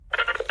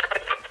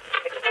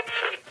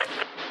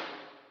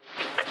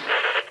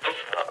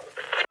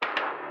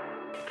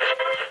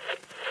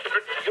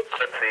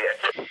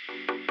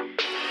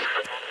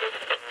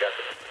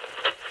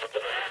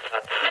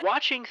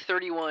watching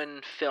 31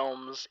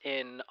 films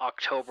in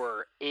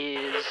October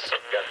is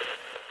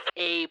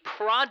a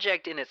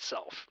project in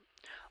itself.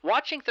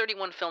 Watching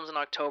 31 films in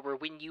October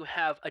when you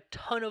have a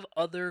ton of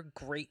other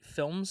great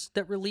films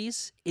that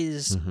release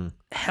is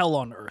hell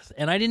on earth.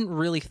 And I didn't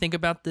really think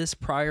about this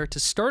prior to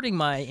starting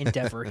my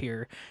endeavor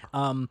here,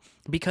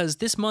 because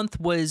this month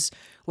was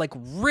like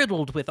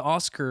riddled with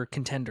Oscar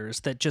contenders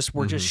that just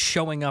were just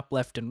showing up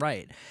left and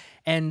right.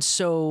 And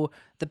so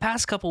the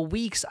past couple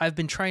weeks, I've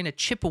been trying to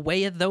chip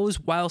away at those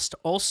whilst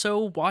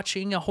also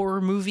watching a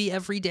horror movie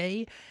every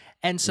day.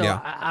 And so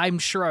I'm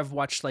sure I've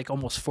watched like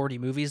almost 40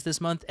 movies this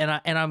month, and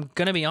I'm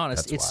gonna be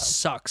honest, it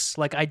sucks.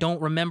 Like, I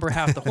don't remember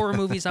half the horror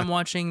movies I'm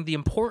watching. The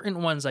important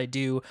ones I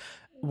do.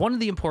 One of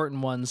the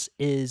important ones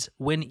is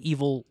When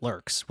Evil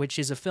Lurks, which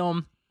is a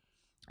film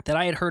that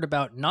I had heard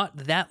about not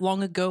that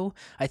long ago.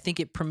 I think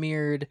it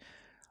premiered.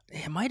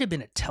 It might have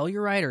been at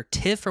Telluride or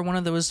TIFF or one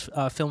of those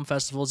film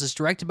festivals. It's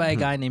directed by a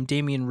guy named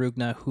Damien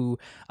Rugna, who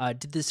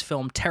did this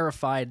film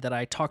Terrified that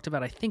I talked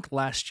about, I think,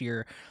 last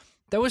year.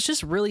 That was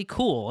just really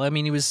cool. I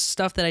mean, it was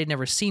stuff that I'd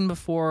never seen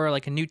before,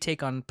 like a new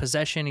take on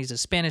possession. He's a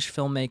Spanish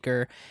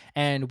filmmaker.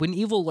 And When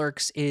Evil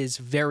Lurks is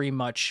very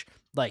much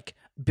like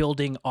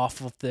building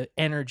off of the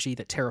energy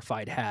that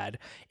Terrified had.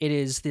 It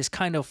is this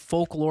kind of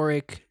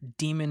folkloric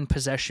demon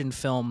possession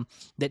film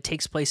that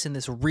takes place in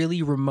this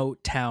really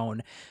remote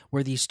town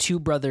where these two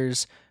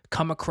brothers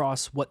come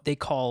across what they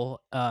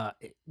call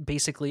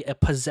basically a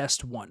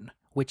possessed one,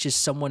 which is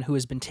someone who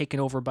has been taken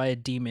over by a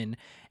demon.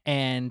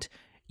 And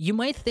you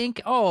might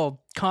think, oh,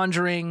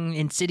 Conjuring,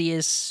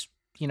 Insidious,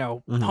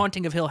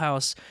 Haunting of Hill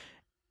House.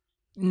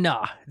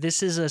 Nah,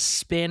 this is a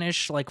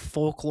Spanish like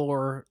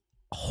folklore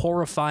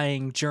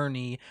horrifying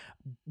journey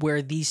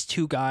where these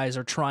two guys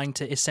are trying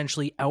to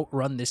essentially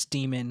outrun this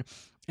demon.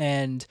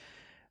 And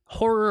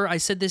horror, I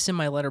said this in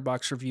my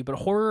Letterboxd review, but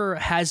horror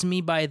has me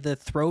by the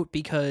throat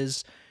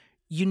because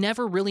you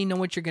never really know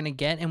what you're going to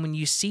get. And when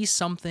you see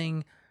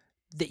something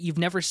that you've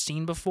never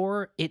seen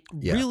before, it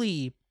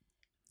really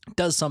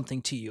does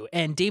something to you.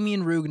 And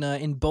Damien Rugna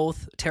in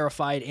both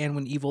Terrified and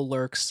When Evil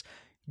Lurks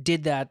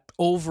did that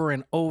over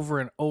and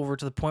over and over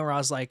to the point where I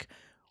was like,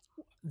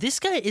 this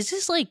guy, is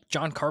this like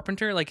John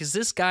Carpenter? Like, is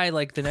this guy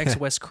like the next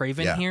Wes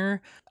Craven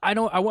here? I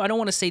don't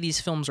want to say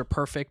these films are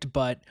perfect,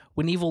 but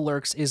When Evil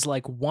Lurks is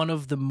like one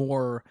of the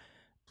more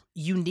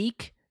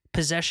unique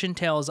possession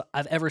tales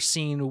I've ever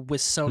seen,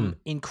 with some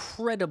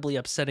incredibly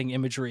upsetting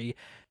imagery.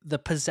 The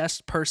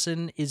possessed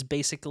person is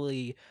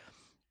basically,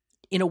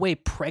 in a way,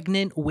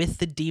 pregnant with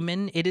the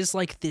demon. It is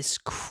like this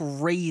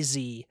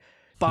crazy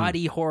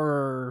body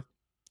horror,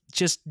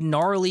 just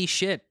gnarly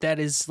shit that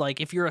is like,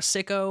 if you're a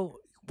sicko,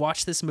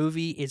 watch this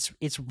movie. It's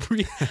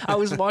I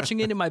was watching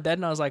it in my bed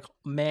and I was like,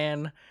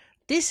 man,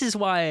 this is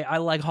why I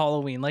like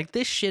Halloween. Like,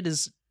 this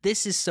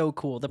is so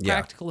cool. The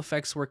practical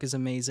effects work is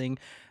amazing.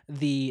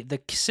 The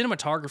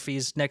cinematography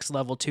is next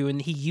level too,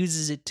 and he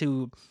uses it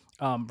to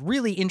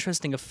really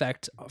interesting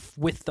effect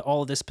with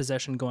all of this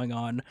possession going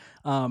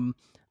on.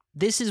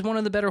 This is one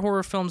of the better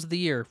horror films of the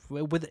year,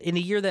 in a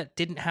year that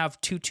didn't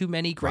have too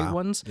many great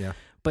ones. Yeah.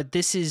 But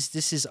this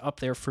is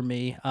up there for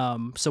me.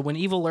 So When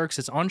Evil Lurks,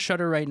 it's on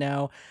Shudder right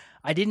now.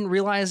 I didn't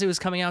realize it was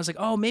coming out. I was like,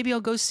 oh, maybe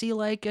I'll go see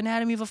like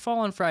Anatomy of a Fall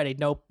on Friday.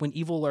 Nope. When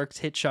Evil Lurks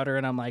hit Shudder,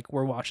 and I'm like,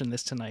 we're watching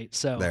this tonight.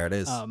 So there it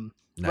is. Nice.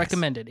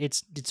 Recommend it.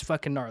 It's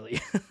fucking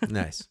gnarly.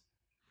 Nice.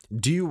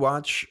 Do you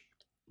watch,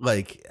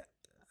 like,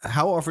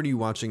 how often are you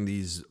watching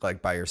these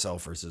like by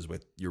yourself versus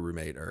with your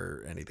roommate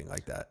or anything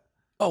like that?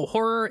 Oh,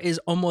 horror is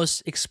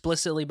almost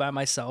explicitly by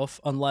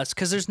myself,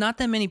 because there's not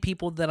that many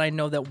people that I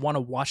know that want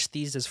to watch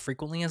these as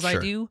frequently as I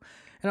do.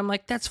 And I'm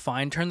like, that's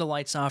fine. Turn the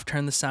lights off,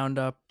 turn the sound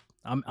up.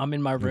 I'm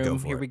in my room.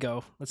 Here we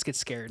go. Let's get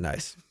scared.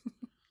 Nice.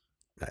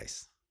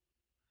 Nice.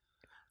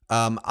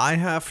 I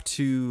have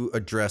to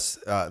address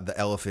the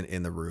elephant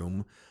in the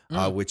room,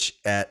 which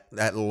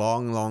at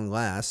long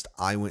last,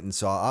 I went and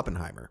saw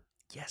Oppenheimer.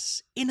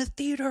 Yes. In a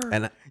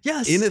theater.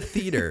 Yes. In a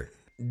theater.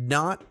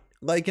 Not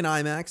like an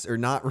IMAX, or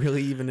not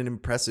really even an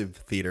impressive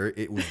theater.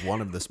 It was one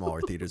of the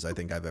smaller theaters I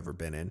think I've ever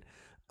been in.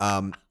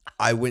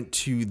 I went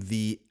to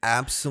the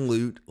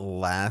absolute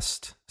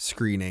last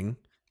screening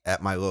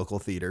at my local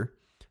theater.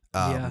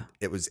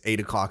 It was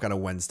 8:00 on a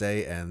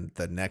Wednesday, and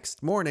the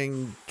next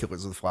morning,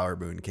 Killers of the Flower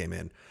Moon came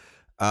in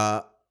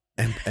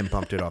and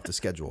bumped it off the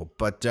schedule.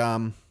 But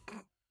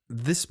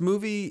this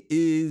movie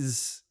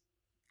is,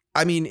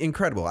 I mean,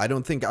 incredible. I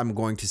don't think I'm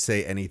going to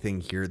say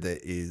anything here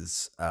that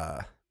is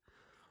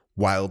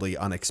wildly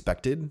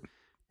unexpected.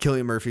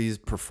 Cillian Murphy's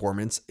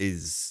performance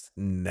is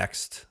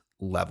next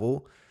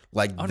level.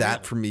 Like,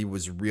 that for me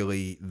was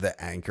really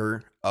the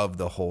anchor of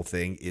the whole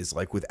thing, is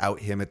like, without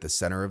him at the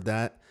center of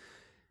that,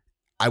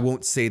 I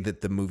won't say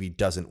that the movie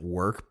doesn't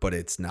work, but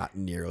it's not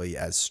nearly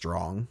as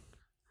strong.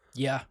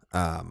 Yeah.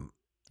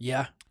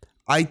 Yeah.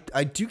 I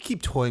do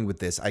keep toying with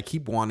this. I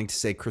keep wanting to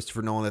say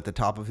Christopher Nolan at the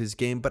top of his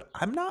game, but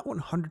I'm not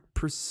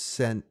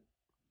 100%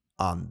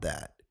 on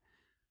that.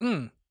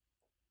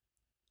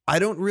 I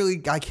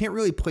can't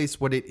really place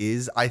what it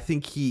is. I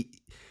think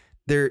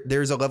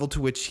there's a level to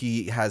which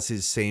he has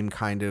his same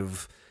kind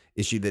of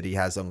issue that he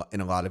has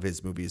in a lot of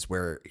his movies,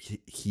 where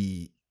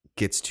he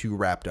gets too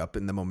wrapped up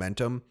in the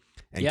momentum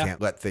and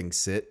can't let things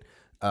sit.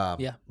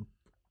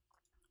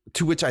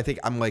 To which I think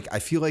I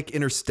feel like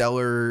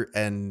Interstellar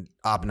and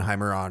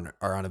Oppenheimer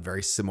are on a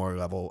very similar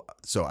level.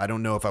 So I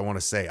don't know if I want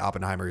to say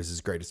Oppenheimer is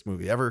his greatest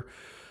movie ever.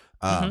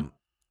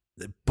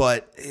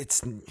 But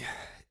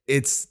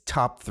it's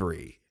top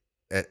 3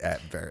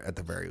 at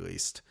the very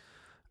least.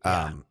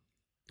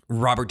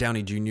 Robert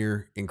Downey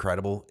Jr.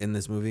 incredible in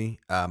this movie.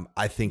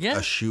 I think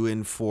a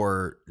shoo-in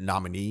for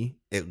nominee,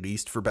 at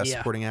least for Best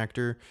Supporting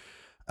Actor.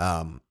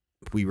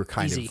 We were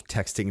kind of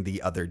texting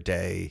the other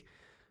day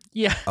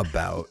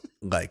about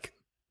like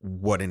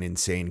what an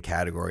insane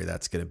category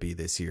that's going to be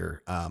this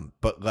year.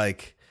 But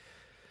like,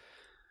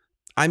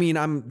 I mean,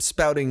 I'm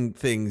spouting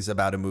things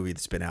about a movie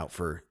that's been out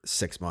for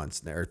 6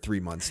 months or 3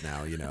 months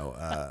now, you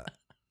know?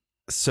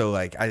 So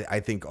like, I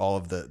think all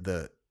of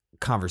the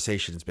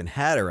conversation's been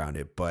had around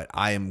it, but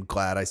I am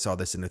glad I saw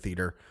this in the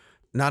theater,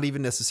 not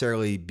even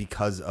necessarily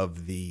because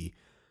of the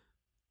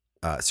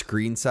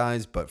screen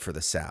size, but for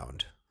the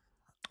sound.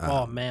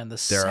 Oh man,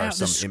 there are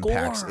some score.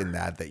 Impacts in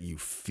that you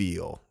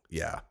feel.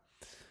 Yeah.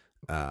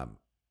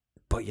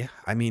 But yeah,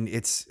 I mean,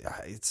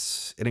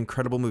 it's an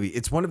incredible movie.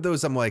 It's one of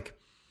those I'm like,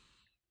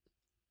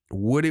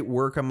 would it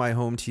work on my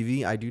home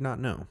TV? I do not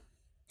know.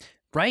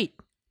 Right.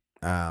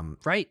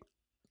 Right.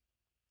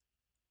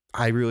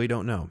 I really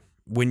don't know.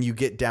 When you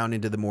get down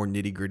into the more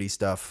nitty gritty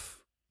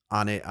stuff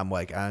on it, I'm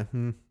like,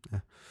 love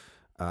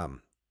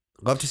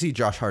to see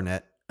Josh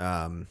Hartnett.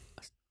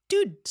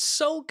 Dude,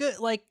 so good.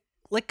 Like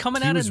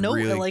coming out of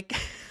nowhere, really, like,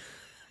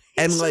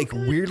 and so like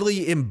good.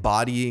 weirdly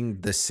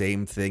embodying the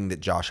same thing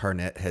that Josh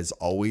Hartnett has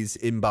always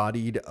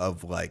embodied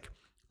of like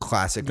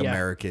classic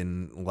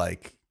American,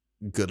 like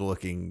good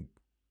looking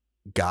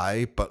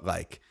guy, but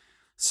like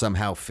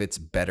somehow fits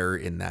better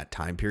in that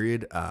time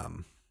period.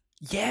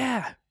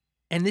 Yeah.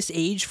 And this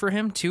age for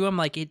him too, I'm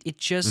like, it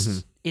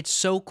just, it's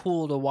so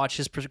cool to watch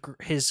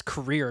his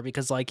career,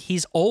 because like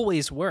he's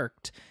always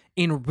worked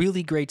in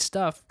really great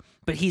stuff,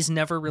 but he's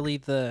never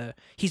really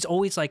he's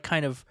always like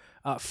kind of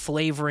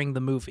flavoring the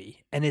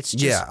movie. And it's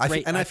just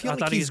great. I feel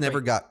like he's never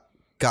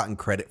gotten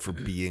credit for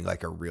being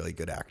like a really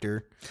good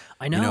actor.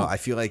 I know. You know, I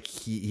feel like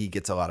he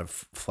gets a lot of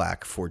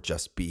flack for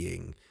just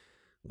being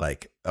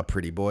like a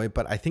pretty boy,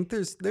 but I think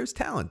there's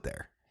talent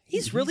there.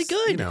 He's really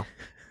good. You know,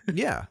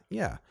 yeah.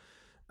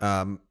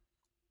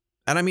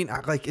 And I mean,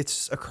 like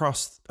it's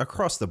across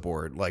the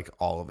board, like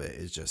all of it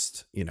is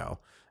just, you know,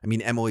 I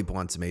mean, Emily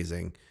Blunt's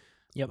amazing.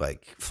 Yep.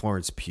 Like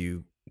Florence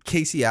Pugh,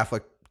 Casey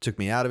Affleck took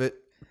me out of it,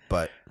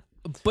 but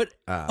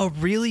a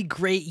really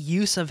great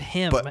use of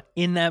him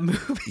in that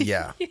movie.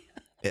 Yeah.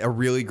 A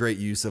really great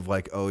use of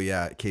like, oh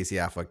yeah, Casey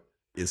Affleck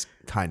is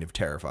kind of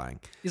terrifying.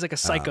 He's like a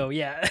psycho.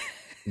 Yeah.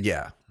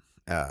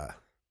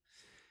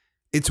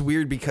 It's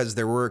weird because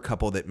there were a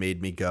couple that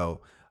made me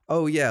go,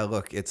 oh yeah,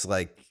 look, it's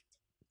like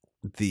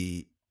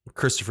the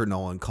Christopher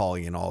Nolan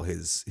calling in all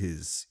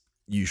his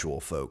usual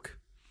folk.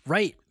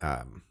 Right.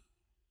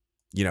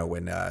 You know,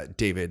 when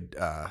David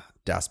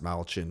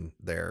Dasmalchian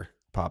there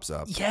pops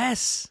up.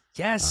 Yes.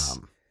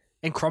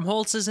 And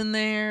Krumholtz is in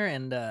there,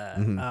 and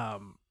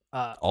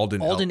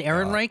Alden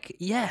Ehrenreich.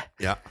 Yeah.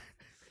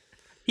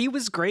 He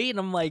was great, and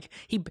I'm like,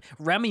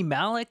 Rami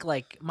Malek,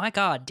 like, my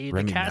God, dude,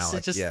 the cast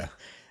is just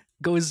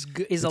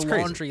is a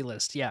laundry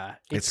list. Yeah,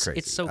 it's crazy.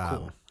 It's so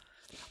cool.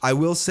 I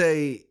will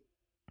say,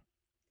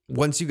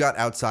 once you got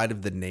outside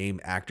of the name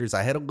actors,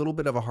 I had a little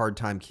bit of a hard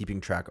time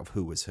keeping track of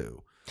who was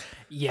who.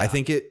 Yeah, I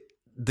think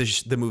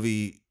the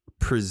movie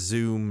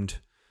presumed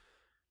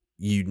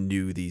you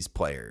knew these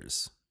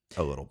players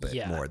a little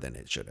bit more than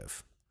it should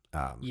have.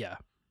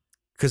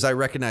 Because I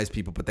recognized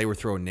people, but they were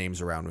throwing names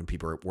around when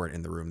people weren't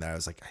in the room that I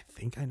was like, I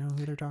think I know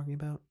who they're talking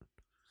about.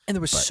 And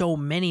there were so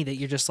many that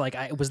you're just like,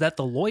 was that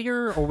the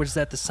lawyer or was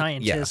that the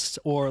scientist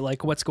or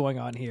like what's going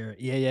on here?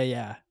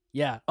 Yeah.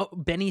 Oh,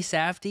 Benny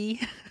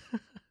Safdie.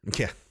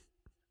 Yeah.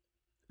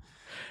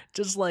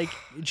 Just like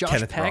Josh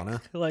Kenneth Peck,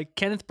 Branagh. like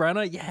Kenneth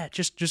Branagh,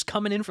 just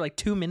coming in for like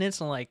 2 minutes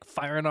and like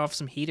firing off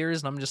some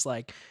heaters, and I'm just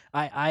like,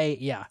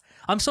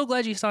 I'm so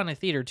glad you saw it in a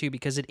theater too,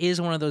 because it is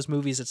one of those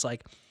movies. It's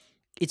like,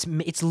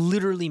 it's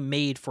literally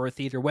made for a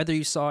theater, whether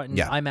you saw it in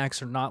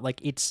IMAX or not.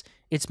 Like it's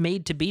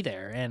made to be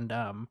there, and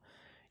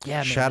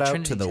shout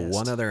out to the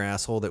one other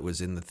asshole that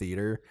was in the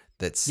theater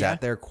that sat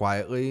there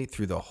quietly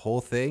through the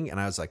whole thing, and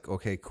I was like,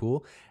 okay,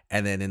 cool.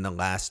 And then in the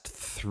last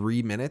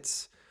 3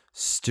 minutes,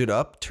 stood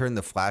up, turned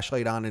the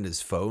flashlight on in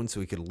his phone so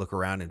he could look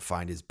around and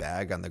find his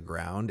bag on the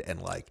ground,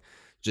 and like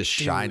just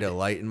shined a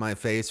light in my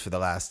face for the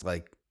last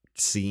like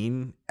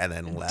scene, and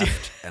then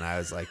left. And I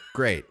was like,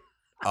 great,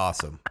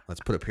 awesome,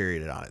 let's put a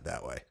period on it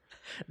that way.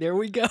 There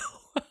we go.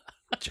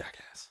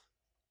 Jackass.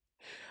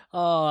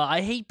 Oh, I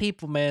hate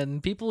people,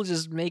 man. People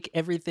just make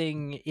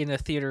everything in a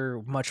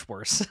theater much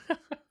worse.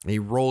 He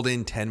rolled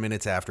in 10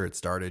 minutes after it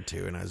started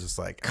too, and I was just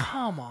like,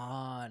 come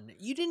on.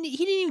 He didn't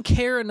even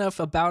care enough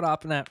about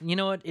Oppenheimer. You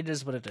know what? It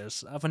is what it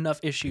is. I have enough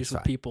issues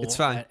with people it's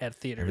fine. At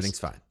theaters. Everything's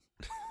fine.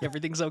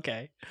 Everything's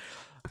okay.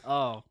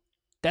 Oh.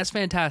 That's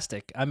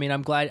fantastic. I mean,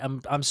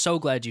 I'm so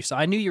glad you saw.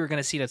 I knew you were going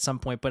to see it at some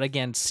point, but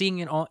again, seeing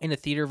it in a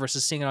theater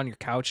versus seeing it on your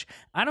couch,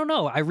 I don't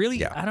know.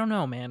 Yeah. I don't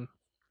know, man.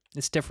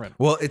 It's different.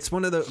 Well, it's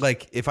one of the,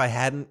 like, if I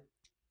hadn't,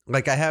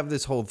 like, I have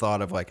this whole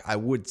thought of, like, I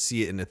would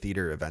see it in a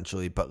theater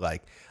eventually, but,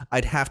 like,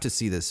 I'd have to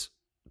see this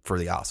for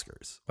the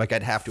Oscars. Like,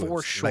 I'd have to,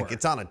 For sure. Like,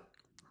 it's on a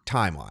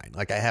timeline.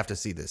 Like, I have to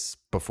see this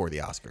before the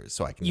Oscars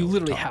so I can. You know what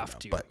literally I'm talking have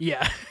about. to. But,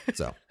 Yeah.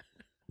 So.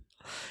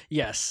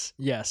 Yes.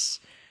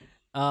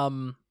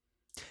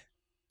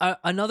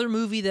 Another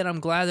movie that I'm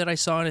glad that I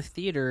saw in a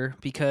theater,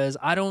 because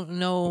I don't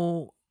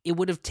know, it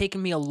would have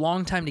taken me a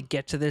long time to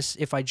get to this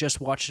if I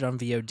just watched it on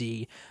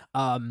VOD.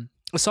 I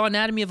saw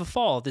Anatomy of a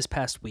Fall this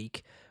past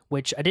week,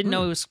 which I didn't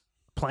know it was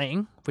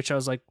playing, which I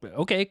was like,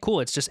 okay,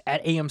 cool. It's just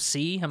at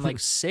AMC. I'm like,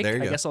 sick. I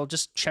guess I'll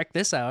just check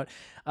this out.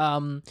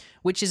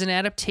 Which is an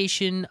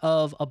adaptation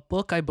of a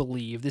book, I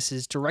believe. This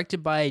is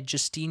directed by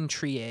Justine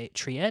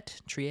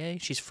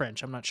Triet? She's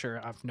French. I'm not sure.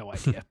 I have no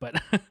idea.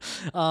 But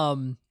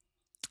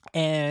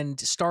and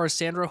stars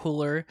Sandra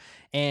Hüller,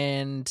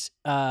 and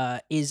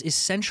is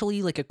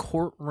essentially like a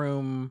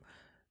courtroom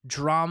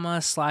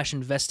drama /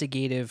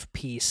 investigative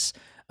piece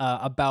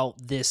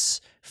about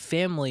this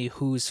family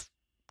whose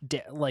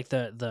like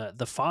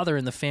the father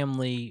in the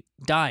family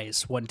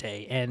dies one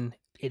day, and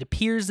it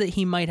appears that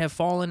he might have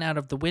fallen out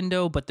of the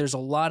window, but there's a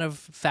lot of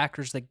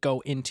factors that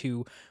go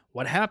into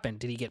what happened.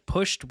 Did he get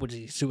pushed? Was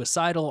he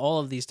suicidal? All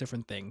of these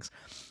different things.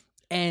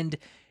 And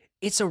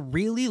it's a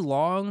really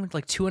long,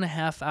 like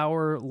 2.5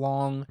 hour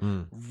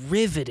long,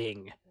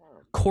 riveting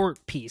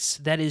court piece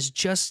that is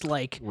just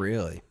like,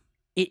 really,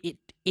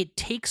 it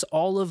takes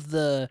all of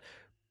the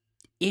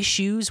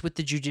issues with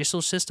the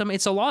judicial system.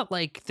 It's a lot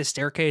like The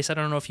Staircase. I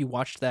don't know if you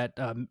watched that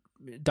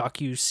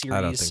docu series.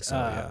 I don't think so.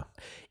 Yeah.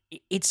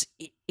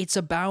 It's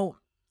about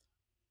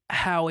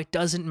how it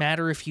doesn't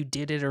matter if you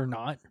did it or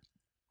not.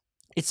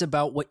 It's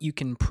about what you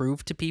can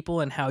prove to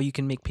people and how you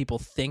can make people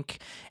think.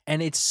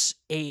 And it's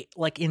an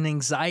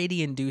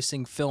anxiety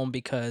inducing film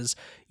because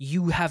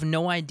you have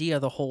no idea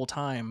the whole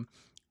time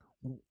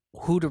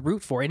who to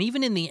root for. And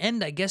even in the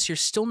end, I guess you're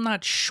still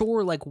not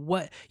sure,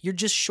 you're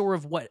just sure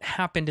of what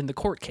happened in the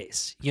court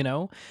case, you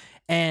know?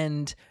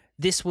 And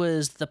this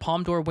was the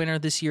Palme d'Or winner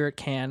this year at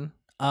Cannes.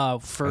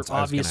 For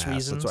obvious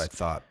reasons. That's what I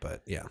thought,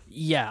 but yeah.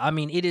 Yeah, I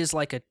mean, it is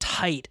like a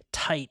tight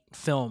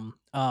film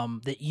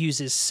that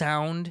uses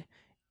sound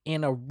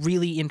in a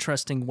really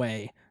interesting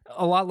way.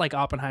 A lot like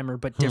Oppenheimer,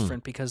 but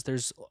different, because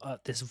there's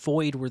this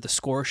void where the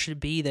score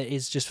should be that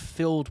is just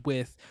filled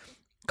with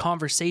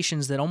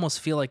conversations that almost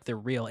feel like they're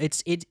real.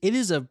 It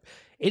is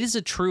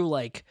a true,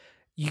 like,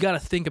 you got to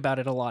think about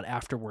it a lot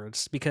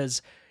afterwards,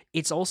 because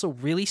it's also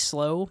really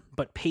slow,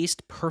 but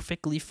paced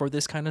perfectly for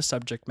this kind of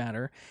subject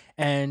matter.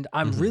 And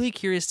I'm really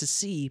curious to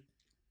see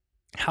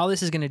how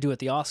this is going to do at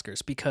the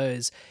Oscars,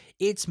 because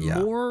it's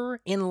more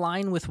in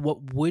line with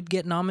what would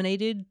get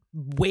nominated,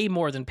 way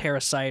more than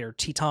Parasite or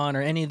Titan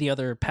or any of the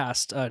other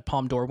past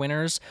Palme d'Or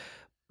winners.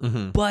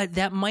 But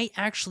that might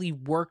actually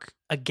work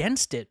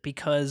against it,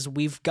 because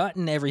we've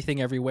gotten Everything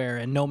Everywhere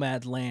and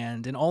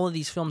Nomadland and all of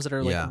these films that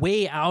are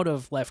way out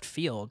of left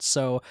field.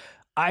 So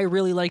I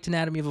really liked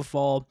Anatomy of a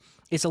Fall.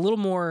 It's a little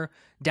more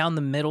down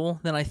the middle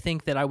than I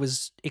think that I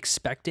was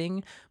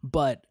expecting,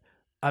 but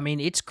I mean,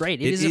 it's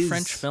great. It is a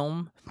French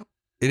film.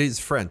 It is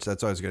French.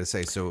 That's what I was going to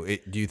say. So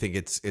do you think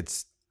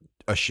it's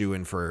a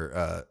shoo-in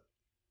for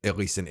at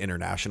least an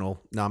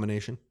international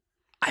nomination?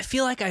 I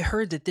feel like I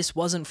heard that this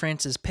wasn't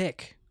France's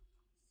pick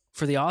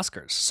for the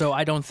Oscars, so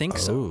I don't think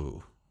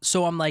so.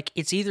 So I'm like,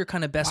 it's either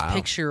kind of Best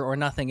Picture or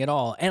nothing at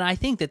all. And I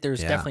think that there's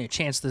definitely a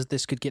chance that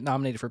this could get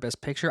nominated for Best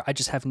Picture. I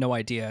just have no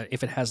idea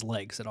if it has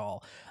legs at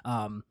all.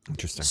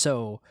 Interesting.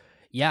 So,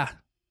 yeah,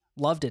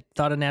 loved it.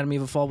 Thought Anatomy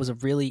of a Fall was a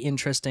really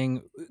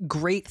interesting,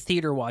 great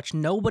theater watch.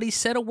 Nobody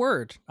said a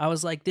word. I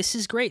was like, this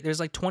is great. There's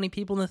like 20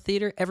 people in the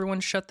theater. Everyone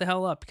shut the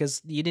hell up,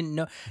 because you didn't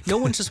know. No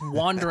one's just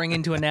wandering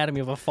into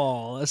Anatomy of a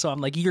Fall. So I'm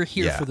like, you're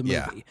here for the movie.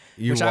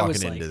 Yeah. You're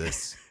walking into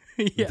this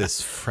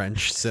this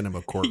French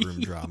cinema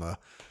courtroom drama.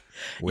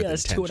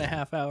 It's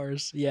 2.5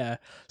 hours. Yeah.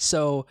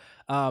 So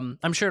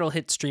I'm sure it'll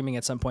hit streaming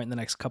at some point in the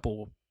next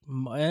couple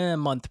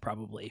month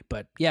probably.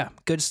 But yeah,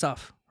 good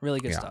stuff. Really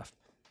good stuff.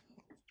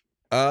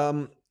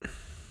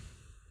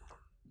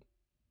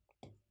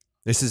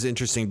 This is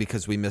interesting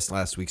because we missed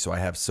last week, so I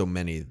have so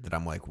many that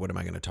I'm like, what am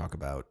I going to talk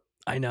about?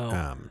 I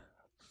know.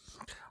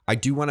 I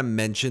do want to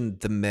mention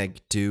The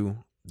Meg 2,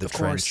 The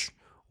Trench.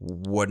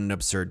 What an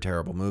absurd,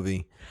 terrible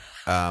movie.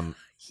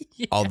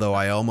 Although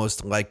I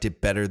almost liked it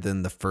better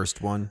than the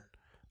first one,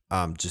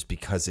 just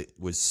because it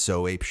was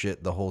so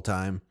apeshit the whole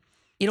time.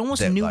 It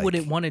almost knew what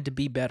it wanted to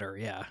be better.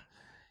 Yeah.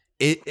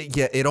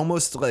 It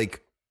almost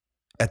like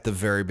at the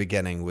very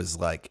beginning was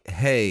like,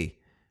 hey,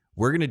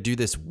 we're going to do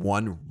this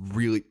one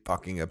really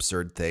fucking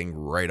absurd thing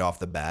right off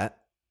the bat.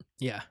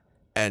 Yeah.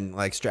 And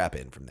like strap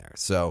in from there.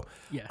 So,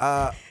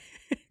 I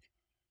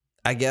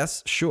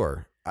guess,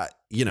 sure.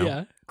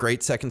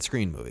 Great second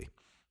screen movie.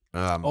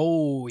 But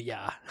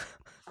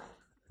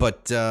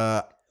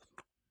I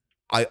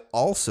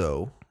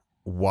also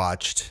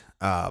watched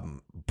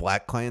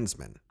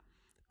BlackkKklansman,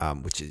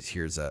 which is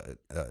here's a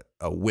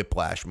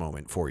whiplash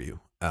moment for you.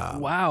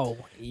 Wow.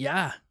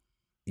 Yeah.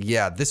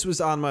 Yeah, this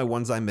was on my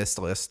ones I missed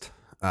list.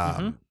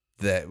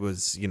 That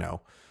was,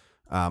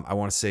 I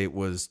want to say it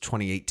was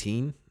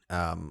 2018,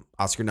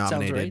 Oscar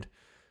nominated. Right.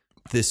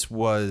 This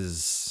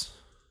was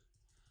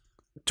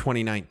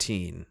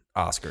 2019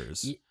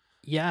 Oscars.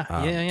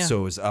 Yeah. So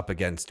it was up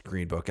against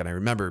Green Book. And I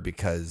remember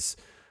because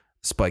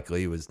Spike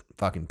Lee was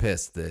fucking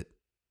pissed that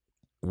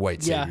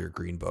White Savior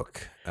Green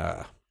Book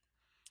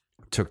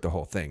took the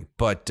whole thing.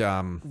 But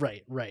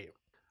right.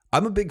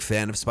 I'm a big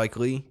fan of Spike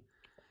Lee.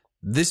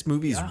 This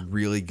movie is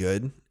really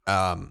good.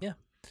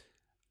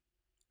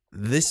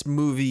 This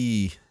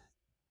movie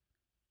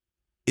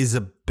is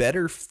a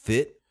better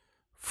fit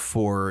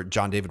for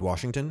John David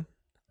Washington.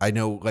 I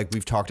know, like,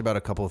 we've talked about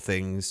a couple of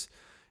things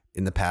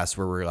in the past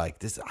where we're like,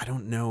 this, I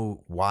don't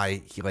know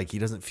why he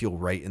doesn't feel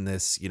right in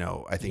this.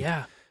 I think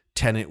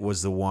Tenet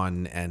was the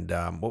one, and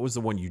what was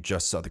the one you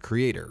just saw? The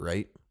Creator,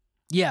 right?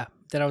 Yeah,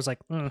 that I was like,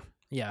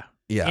 yeah.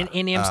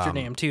 In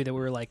Amsterdam too, that we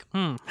were like,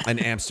 In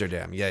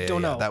Amsterdam, yeah.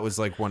 Don't know. That was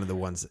like one of the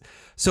ones.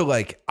 So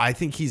like, I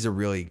think he's a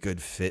really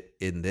good fit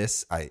in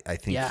this. I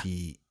think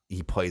he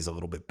plays a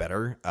little bit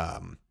better.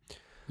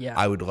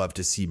 I would love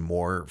to see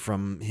more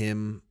from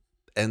him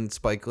and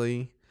Spike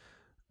Lee.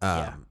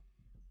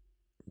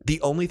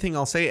 The only thing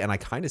I'll say, and I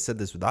kind of said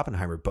this with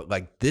Oppenheimer, but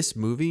like, this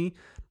movie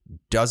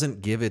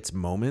doesn't give its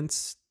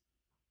moments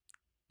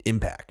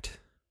impact.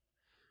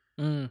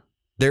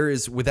 There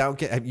is,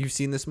 have you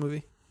seen this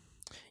movie?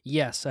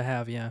 Yes, I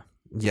have. Yeah.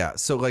 Yeah.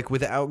 So like,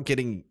 without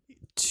getting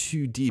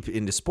too deep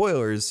into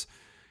spoilers,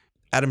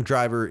 Adam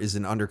Driver is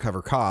an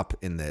undercover cop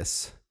in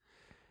this.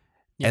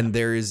 Yeah. And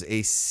there is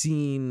a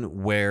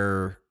scene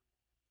where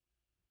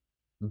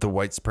the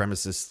white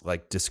supremacists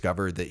like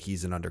discover that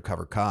he's an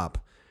undercover cop,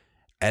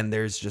 and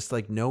there's just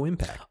like no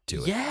impact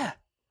to it. Yeah.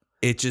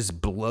 It just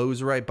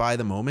blows right by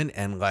the moment.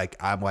 And like,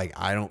 I'm like,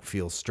 I don't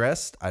feel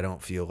stressed. I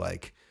don't feel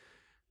like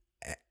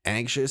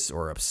anxious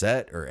or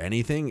upset or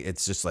anything.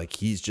 It's just like,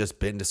 he's just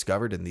been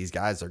discovered and these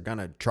guys are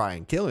gonna try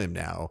and kill him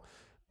now,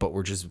 but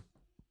we're just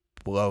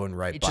blowing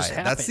right by it.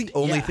 That's the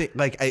only thing.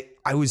 Like,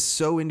 I was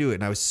so into it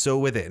and I was so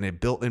with it, and it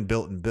built and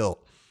built and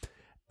built,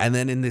 and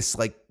then in this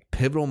like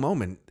pivotal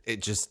moment,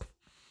 it just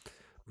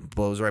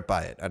blows right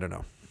by it. I don't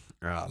know.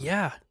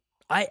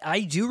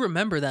 I do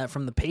remember that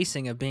from the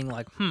pacing of being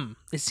like,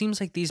 it seems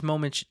like these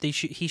moments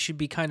he should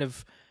be kind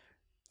of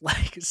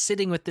like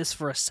sitting with this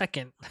for a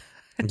second.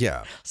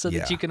 Yeah. So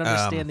that you can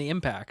understand the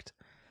impact.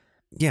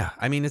 Yeah.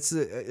 I mean,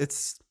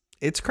 it's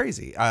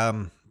crazy.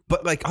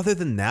 But like, other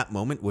than that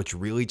moment, which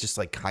really just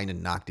like kind of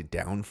knocked it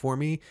down for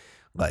me,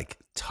 like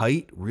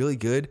tight, really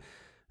good.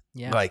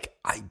 Yeah. Like,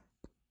 I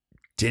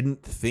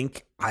didn't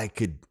think I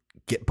could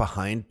get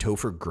behind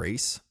Topher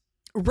Grace.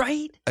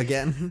 Right.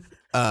 Again.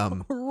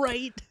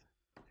 Right.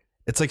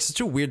 It's like such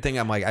a weird thing.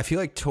 I'm like, I feel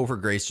like Topher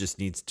Grace just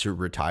needs to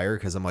retire,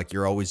 because I'm like,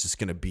 you're always just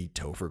going to be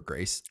Topher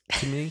Grace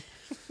to me.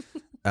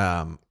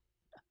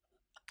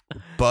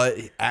 But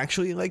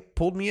actually like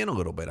pulled me in a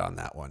little bit on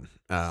that one.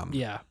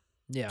 Yeah.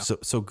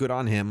 So good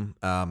on him.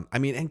 I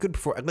mean, and good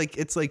before, like,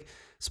 it's like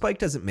Spike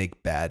doesn't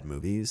make bad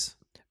movies.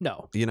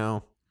 No.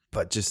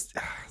 But just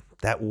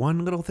that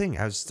one little thing,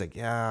 I was just like,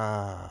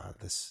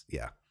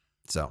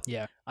 So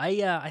yeah,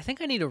 I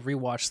think I need to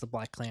rewatch the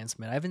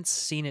Blackkklansman. I haven't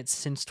seen it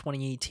since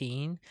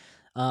 2018,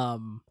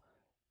 and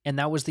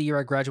that was the year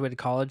I graduated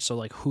college. So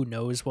like, who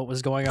knows what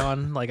was going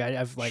on? Like,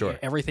 I've like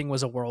everything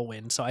was a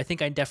whirlwind. So I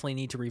think I definitely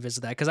need to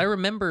revisit that, because I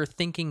remember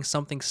thinking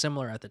something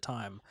similar at the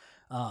time.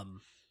 God,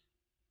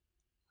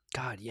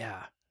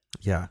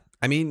 yeah.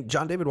 I mean,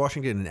 John David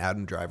Washington and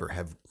Adam Driver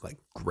have like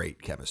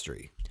great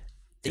chemistry.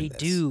 They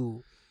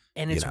do,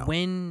 and it's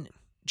when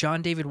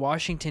John David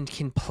Washington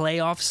can play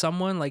off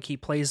someone, like he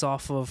plays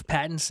off of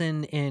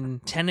Pattinson in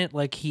Tenet.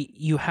 Like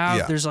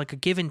there's like a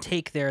give and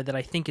take there that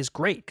I think is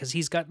great, because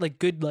he's got like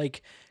good,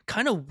 like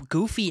kind of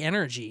goofy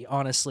energy,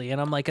 honestly.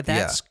 And I'm like,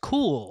 that's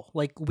cool.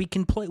 Like, we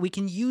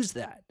can use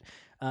that.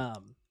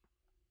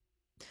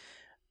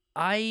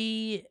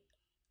 I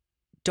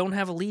don't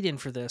have a lead in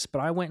for this, but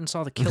I went and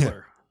saw The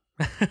Killer,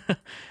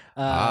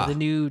 the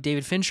new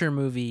David Fincher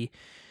movie.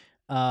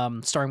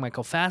 Starring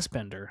Michael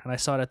Fassbender, and I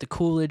saw it at the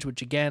Coolidge,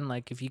 which again,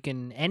 like, if you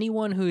can,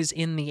 anyone who is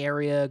in the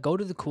area, go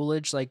to the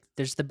Coolidge. Like,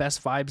 there's the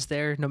best vibes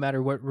there, no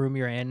matter what room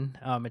you're in.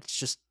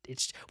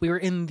 We were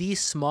in the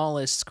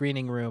smallest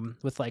screening room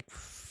with like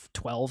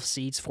 12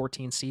 seats,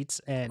 14 seats,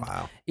 and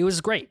it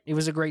was great. It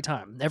was a great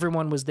time.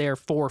 Everyone was there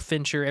for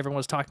Fincher. Everyone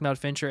was talking about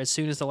Fincher. As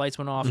soon as the lights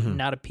went off,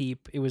 not a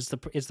peep. It's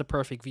the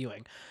perfect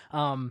viewing.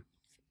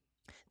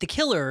 The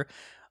Killer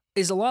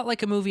is a lot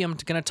like a movie I'm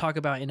going to talk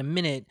about in a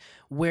minute,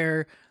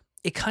 where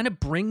it kind of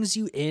brings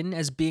you in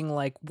as being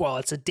like, well,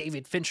 it's a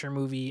David Fincher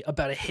movie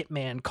about a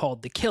hitman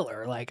called The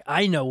Killer. Like,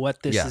 I know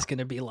what this is going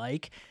to be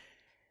like.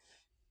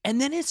 And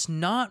then it's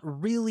not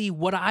really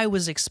what I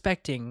was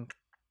expecting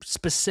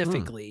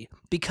specifically,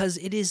 because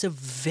it is a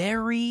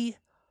very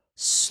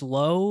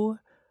slow,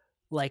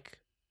 like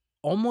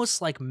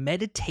almost like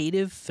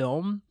meditative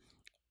film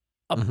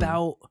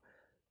about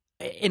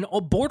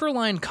a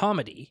borderline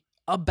comedy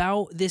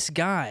about this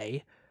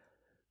guy,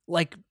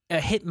 like a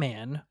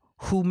hitman,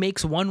 who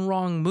makes one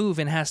wrong move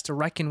and has to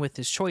reckon with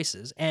his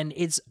choices. And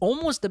it's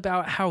almost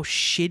about how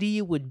shitty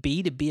it would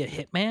be to be a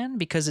hitman,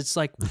 because it's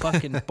like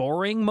fucking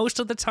boring most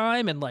of the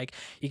time. And like,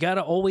 you got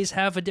to always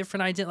have a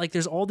different identity. Like,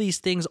 there's all these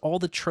things, all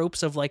the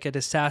tropes of like an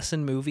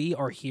assassin movie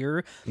are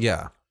here.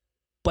 Yeah.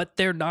 But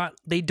they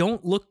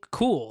don't look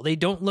cool. They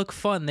don't look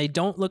fun. They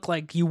don't look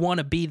like you want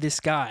to be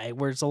this guy.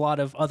 Whereas a lot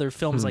of other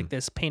films like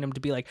this paint him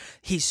to be like,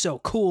 he's so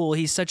cool.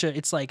 He's such a,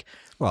 it's like,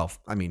 well,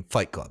 I mean,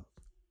 Fight Club.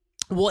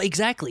 Well,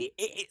 exactly.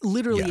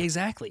 Literally, Yeah.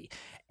 exactly.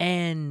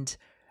 And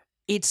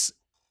it's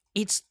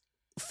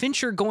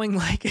Fincher going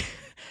like,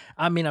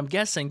 I mean, I'm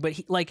guessing, but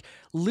he, like,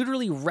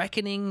 literally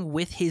reckoning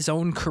with his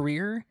own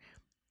career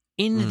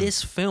in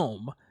this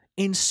film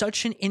in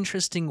such an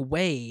interesting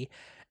way.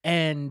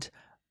 And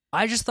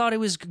I just thought it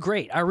was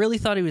great. I really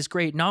thought it was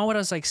great. Not what I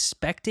was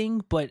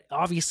expecting, but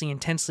obviously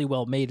intensely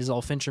well made, as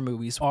all Fincher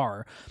movies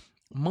are.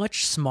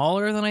 Much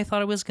smaller than I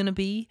thought it was going to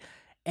be.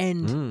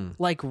 And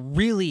like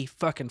really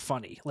fucking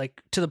funny,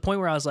 like to the point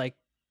where I was like,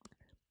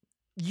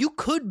 you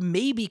could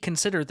maybe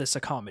consider this a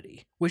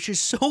comedy, which is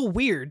so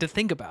weird to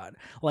think about.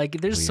 Like,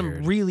 there's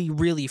some really,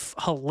 really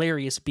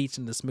hilarious beats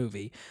in this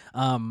movie.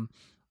 And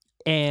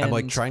I'm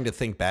like trying to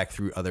think back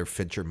through other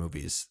Fincher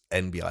movies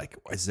and be like,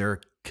 is there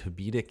a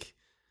comedic,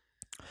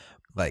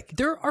 like,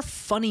 there are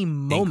funny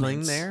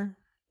moments there?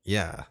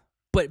 Yeah.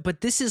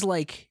 But this is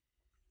like,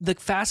 the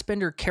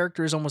Fassbender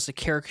character is almost a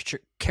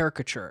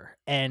caricature,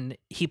 and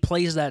he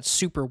plays that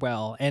super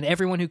well. And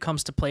everyone who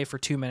comes to play for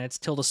 2 minutes,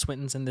 Tilda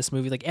Swinton's in this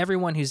movie, like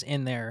everyone who's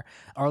in there,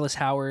 Arliss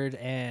Howard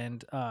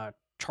and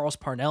Charles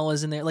Parnell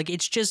is in there. Like,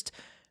 it's just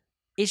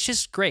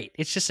great.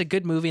 It's just a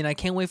good movie, and I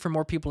can't wait for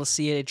more people to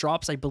see it. It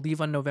drops, I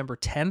believe, on November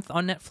 10th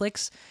on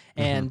Netflix,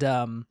 and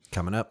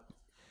coming up.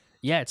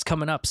 Yeah, it's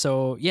coming up.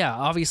 So yeah,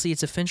 obviously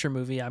it's a Fincher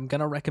movie. I'm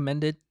gonna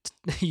recommend it.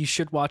 You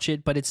should watch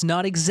it, but it's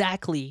not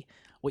exactly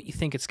what you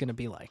think it's going to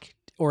be like,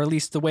 or at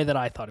least the way that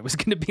I thought it was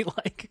going to be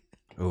like.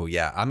 Oh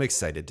yeah, I'm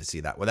excited to see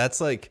that. Well, that's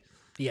like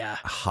yeah,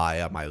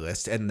 high on my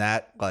list, and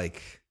that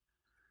like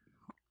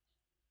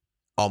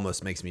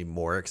almost makes me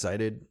more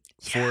excited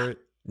for it.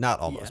 Not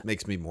almost,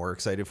 makes me more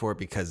excited for it,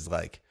 because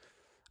like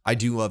I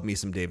do love me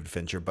some David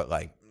Fincher, but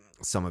like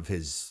some of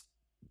his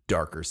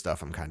darker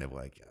stuff, I'm kind of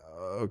like,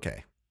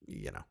 okay,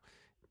 you know,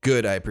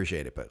 good, I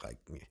appreciate it, but like,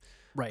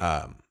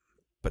 right.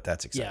 But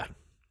that's exciting.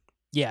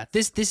 Yeah.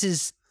 This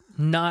is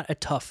not a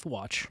tough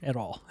watch at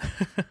all,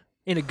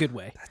 in a good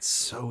way. That's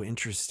so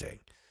interesting.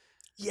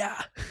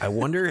 Yeah. I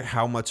wonder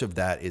how much of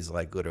that is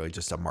like literally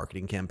just a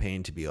marketing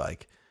campaign to be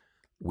like,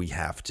 we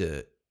have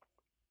to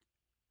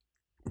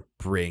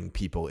bring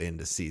people in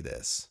to see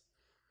this.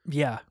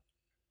 Yeah.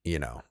 You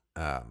know,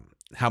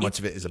 how much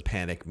of it is a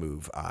panic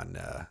move on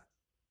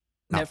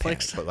not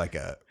Netflix, panic, but like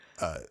a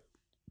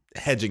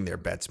hedging their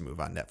bets move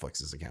on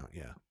Netflix's account.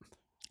 Yeah.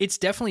 It's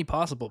definitely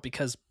possible,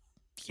 because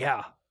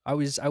yeah, I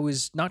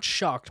was not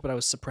shocked, but I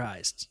was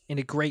surprised in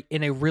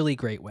a really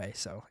great way.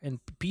 So, and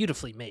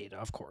beautifully made,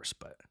 of course,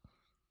 but.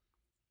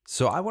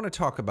 So I want to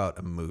talk about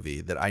a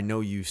movie that I know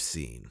you've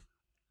seen.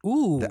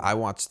 Ooh. That I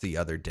watched the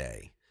other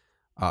day,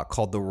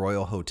 called The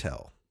Royal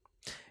Hotel.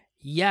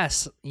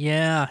 Yes.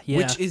 Yeah.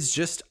 Which is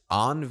just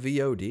on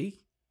VOD.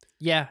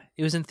 Yeah,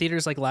 it was in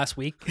theaters like last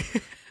week.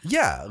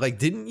 Yeah, like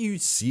didn't you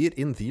see it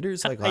in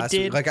theaters like last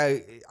week? Like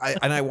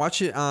I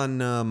watched it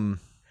on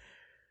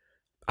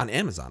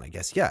Amazon, I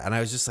guess. Yeah, and I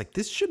was just like,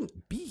 this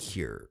shouldn't be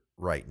here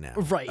right now.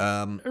 Right.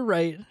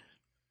 Right.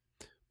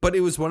 But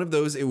it was one of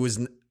those. It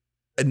was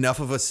enough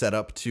of a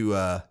setup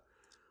to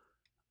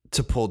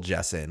pull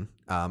Jess in.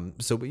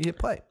 So we hit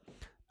play.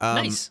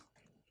 Nice.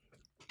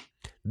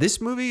 This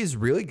movie is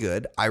really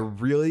good. I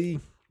really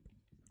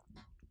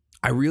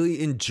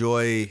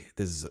enjoy.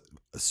 This is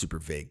a super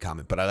vague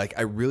comment, but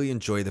I really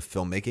enjoy the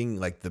filmmaking,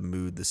 like the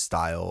mood, the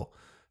style,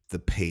 the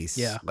pace.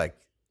 Yeah. Like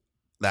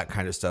that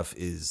kind of stuff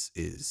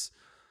is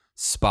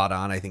spot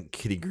on. I think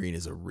Kitty Green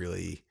is a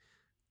really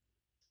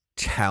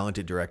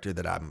talented director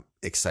that I'm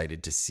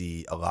excited to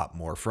see a lot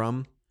more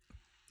from.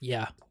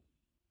 Yeah.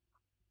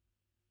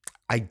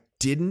 I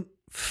didn't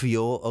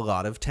feel a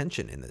lot of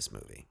tension in this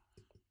movie.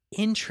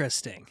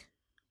 Interesting.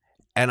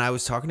 And I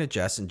was talking to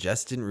Jess, and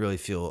Jess didn't really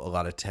feel a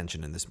lot of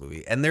tension in this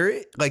movie. And there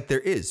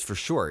is for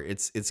sure.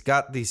 It's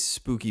got these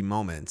spooky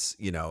moments,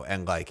 you know,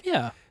 and like,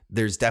 yeah,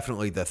 there's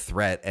definitely the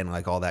threat and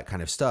like all that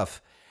kind of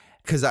stuff.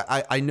 Because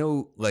I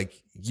know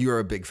like you're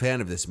a big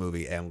fan of this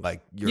movie, and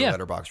like your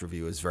Letterboxd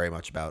review is very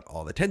much about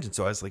all the tension.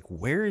 So I was like,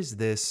 where is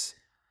this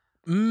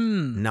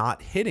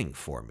not hitting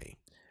for me?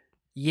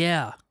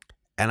 Yeah.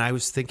 And I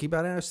was thinking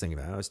about it.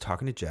 I was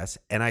talking to Jess,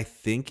 and I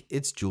think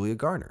it's Julia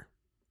Garner.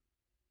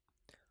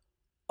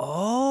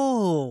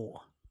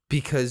 Oh.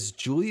 Because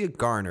Julia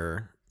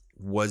Garner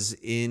was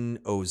in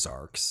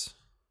Ozarks.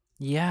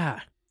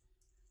 Yeah.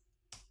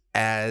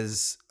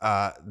 As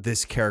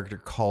this character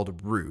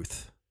called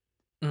Ruth.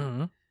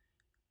 Mm-hmm.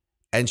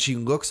 And she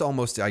looks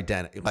almost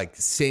identical, like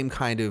same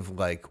kind of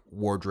like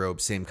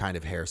wardrobe, same kind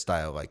of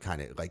hairstyle, like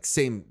kind of like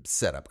same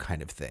setup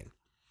kind of thing.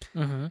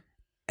 Mm-hmm.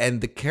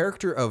 And the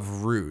character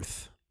of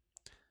Ruth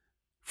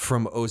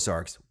from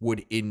Ozarks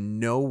would in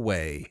no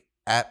way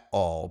at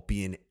all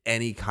be in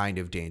any kind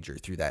of danger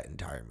through that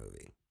entire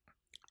movie.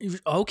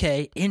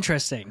 Okay,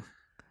 interesting.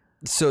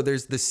 So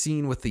there's the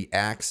scene with the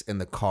axe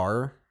and the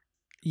car.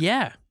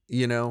 Yeah.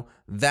 You know,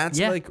 that's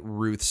like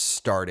Ruth's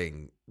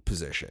starting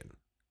position.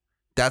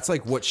 That's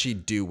like what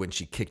she'd do when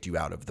she kicked you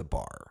out of the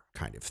bar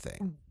kind of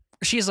thing.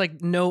 She's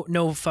like,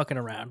 no fucking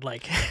around.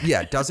 Like,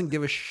 yeah, doesn't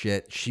give a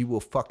shit. She will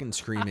fucking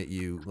scream at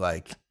you.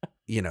 Like,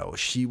 you know,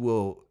 she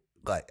will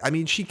like, I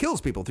mean, she kills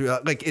people through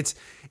like, it's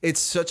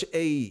such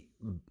a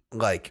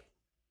like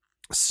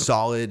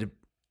solid,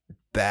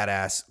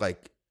 badass,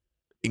 like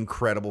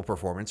incredible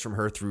performance from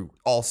her through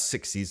all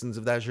 6 seasons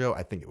of that show.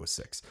 I think it was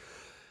 6.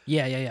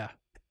 Yeah.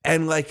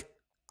 And like,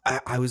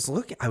 I was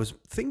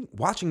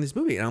watching this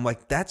movie and I'm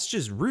like, that's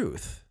just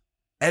Ruth.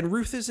 And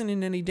Ruth isn't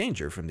in any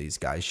danger from these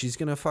guys. She's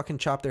going to fucking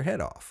chop their head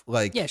off.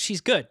 Like, yeah,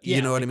 she's good. Yeah,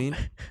 you know what I mean?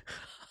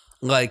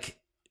 Like,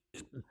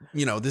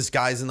 you know, this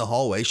guy's in the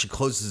hallway. She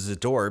closes the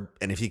door.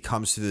 And if he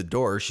comes through the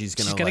door, she's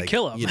going to like,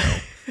 kill him. You know,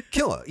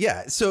 kill him.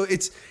 Yeah. So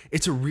it's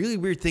a really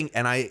weird thing.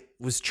 And I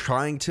was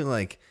trying to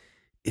like,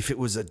 if it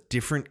was a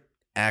different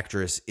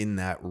actress in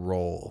that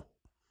role,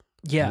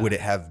 would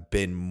it have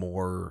been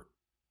more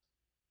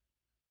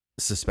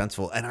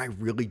suspenseful? And I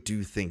really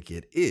do think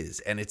it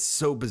is. And it's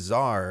so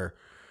bizarre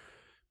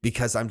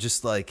because I'm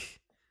just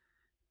like,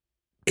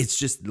 it's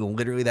just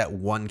literally that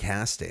one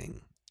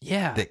casting.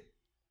 Yeah. That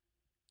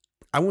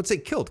I won't say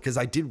killed because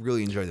I did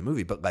really enjoy the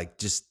movie, but like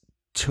just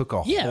took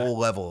a whole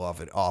level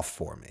of it off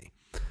for me.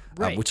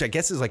 Right. Which I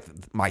guess is like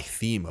my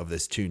theme of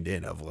this Tuned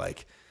In of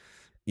like,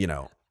 you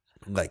know,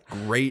 like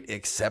great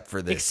except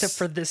for this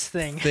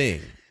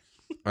thing.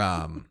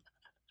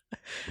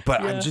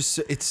 But I'm just,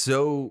 it's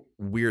so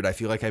weird. I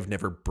feel like I've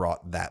never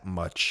brought that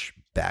much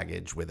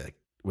baggage with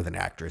an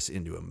actress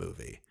into a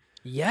movie.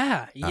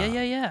 Yeah.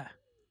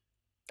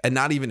 And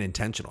not even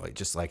intentionally,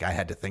 just like I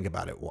had to think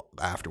about it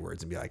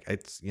afterwards and be like,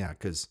 it's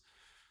because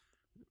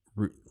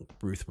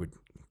Ruth would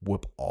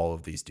whoop all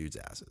of these dudes'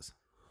 asses.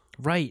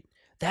 Right.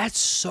 That's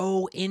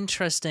so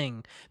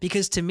interesting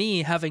because to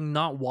me, having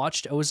not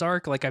watched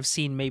Ozark, like I've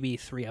seen maybe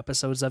 3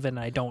 episodes of it and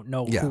I don't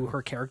know who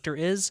her character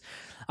is.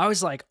 I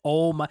was like,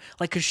 oh my,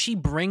 like, cause she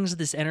brings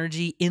this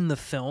energy in the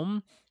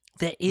film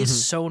that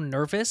is so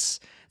nervous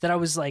that I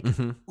was like,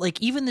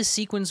 like even the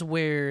sequence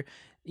where,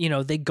 you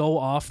know, they go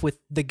off with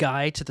the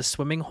guy to the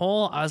swimming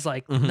hole. I was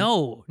like,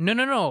 no.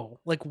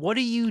 Like, what are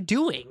you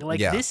doing?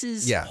 Like, this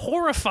is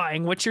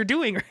horrifying what you're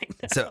doing right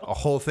now. So a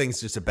whole thing's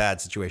just a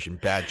bad situation,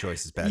 bad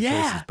choices.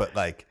 But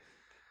like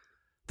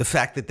the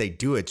fact that they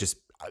do it just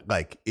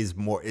like is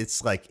more,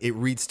 it's like, it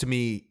reads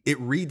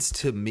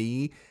to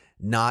me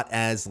not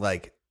as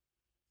like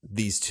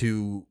these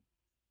 2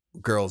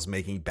 girls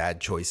making bad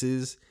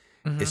choices.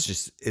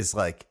 It's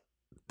like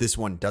this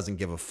one doesn't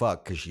give a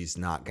fuck because she's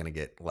not going to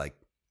get like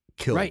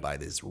killed by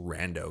this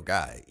rando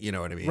guy. You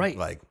know what I mean? Right.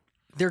 Like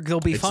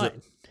they'll be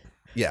fine.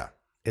 Yeah.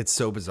 It's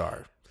so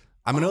bizarre.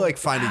 I'm going to like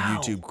find a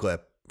YouTube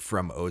clip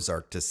from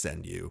Ozark to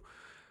send you.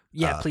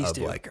 Yeah, please of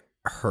do. Like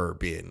her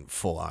being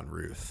full on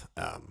Ruth.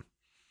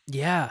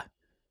 Yeah.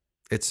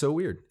 It's so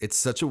weird. It's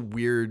such a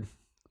weird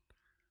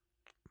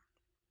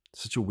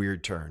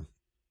turn.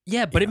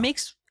 Yeah, but it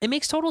makes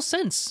total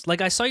sense.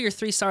 Like I saw your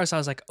 3 stars. I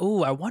was like,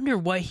 oh, I wonder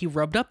what he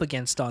rubbed up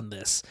against on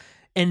this.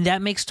 And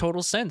that makes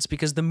total sense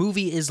because the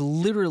movie is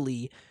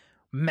literally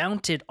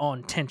mounted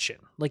on tension.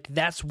 Like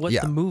that's what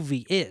the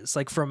movie is.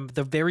 Like from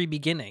the very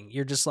beginning,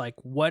 you're just like,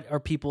 what are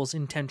people's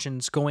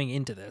intentions going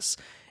into this?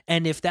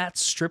 And if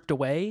that's stripped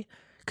away,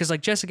 because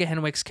like Jessica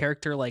Henwick's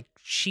character, like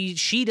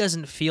she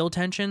doesn't feel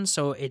tension,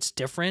 so it's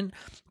different.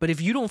 But if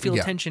you don't feel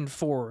tension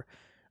for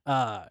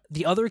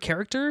the other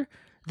character,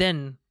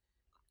 then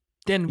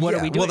what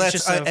are we doing? Well, that's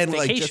it's just a and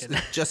vacation.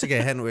 like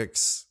Jessica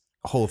Henwick's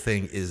whole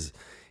thing is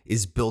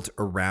built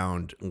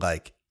around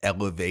like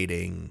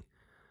elevating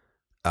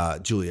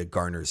Julia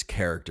Garner's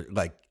character,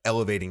 like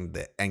elevating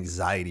the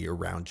anxiety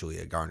around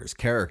Julia Garner's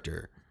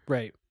character,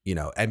 right? You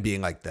know, and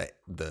being like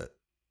the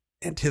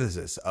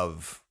antithesis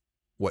of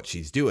what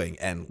she's doing,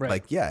 and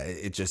like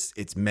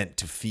it's meant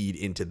to feed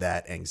into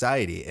that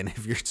anxiety. And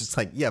if you're just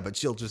like, but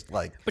she'll just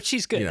like, but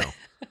she's good,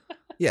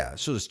 you know,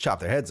 she'll just chop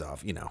their heads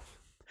off, you know.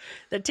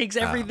 That takes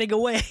everything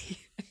away.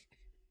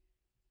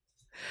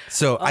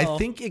 So I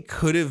think it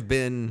could have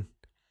been.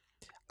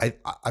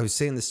 I was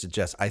saying this to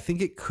Jess. I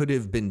think it could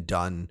have been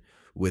done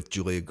with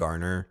Julia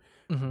Garner,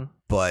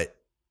 but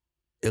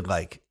it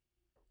like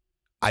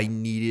I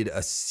needed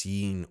a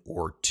scene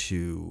or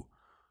 2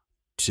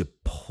 to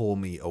pull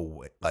me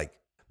away. Like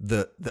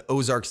the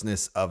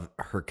Ozarksness of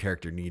her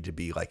character needed to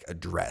be like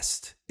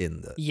addressed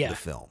in the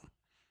film.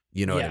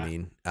 You know what I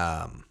mean?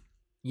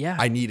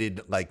 I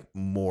needed like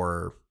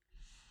more.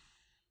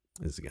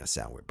 This is gonna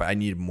sound weird, but I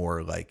needed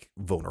more like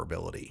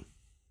vulnerability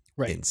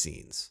in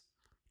scenes.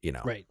 You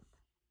know, right?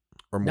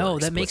 Or more no,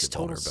 that makes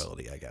total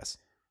vulnerability, I guess.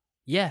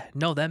 Yeah,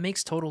 no, that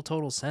makes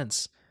total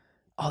sense.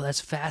 Oh,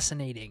 that's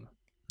fascinating.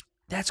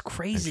 That's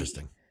crazy.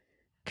 Interesting.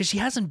 because she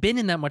hasn't been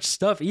in that much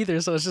stuff either.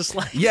 So it's just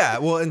like, Yeah,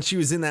 well, and she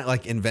was in that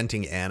like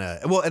Inventing Anna.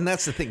 Well, and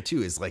that's the thing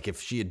too, is like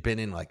if she had been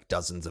in like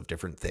dozens of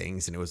different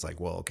things and it was like,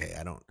 well, okay,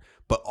 I don't,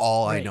 but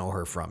all I Right. know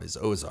her from is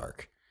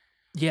Ozark.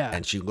 yeah.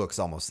 And she looks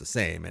almost the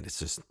same, and it's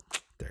just,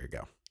 there you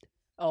go.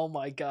 Oh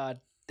my God.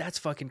 That's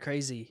fucking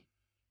crazy.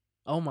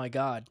 Oh my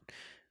God.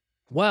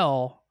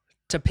 Well,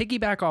 to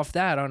piggyback off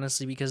that,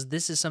 honestly, because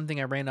this is something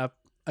I ran up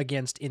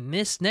against in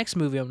this next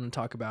movie I'm going to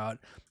talk about.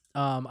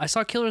 I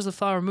saw Killers of the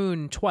Flower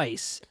Moon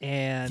twice,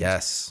 and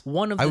Yes.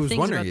 one of I the was things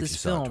wondering about if this you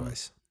saw it film,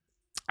 twice.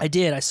 I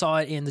did. I saw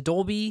it in the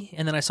Dolby,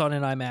 and then I saw it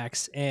in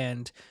IMAX,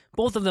 and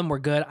both of them were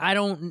good. I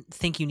don't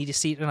think you need to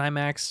see it in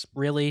IMAX,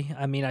 really.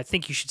 I mean, I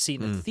think you should see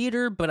it in the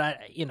theater, but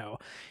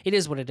it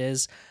is what it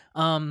is.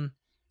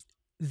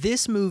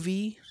 This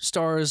movie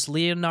stars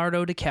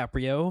Leonardo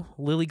DiCaprio,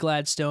 Lily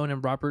Gladstone,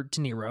 and Robert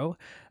De Niro,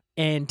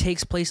 and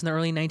takes place in the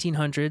early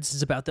 1900s.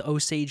 It's about the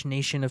Osage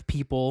Nation of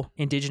people,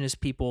 indigenous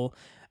people,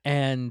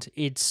 and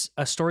it's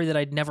a story that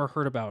I'd never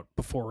heard about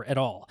before at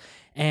all.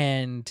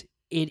 And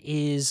it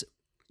is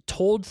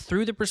told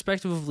through the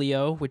perspective of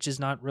Leo, which is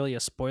not really a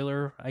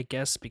spoiler, I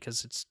guess,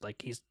 because it's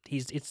like it's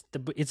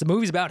the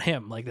movie's about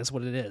him, like that's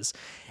what it is,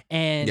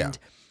 and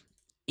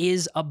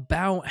is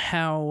about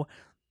how,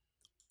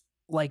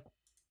 like,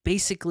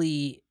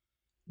 basically,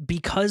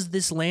 because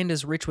this land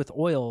is rich with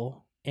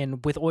oil,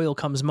 and with oil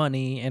comes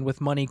money, and with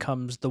money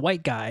comes the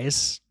white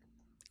guys.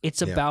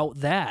 It's about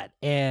that.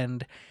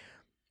 And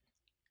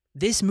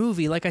this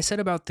movie, like I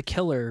said about The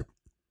Killer,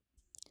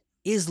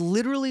 is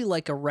literally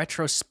like a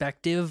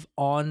retrospective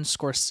on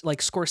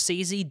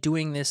Scorsese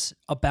doing this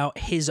about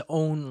his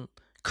own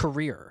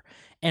career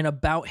and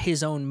about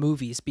his own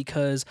movies,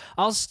 because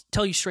I'll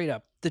tell you straight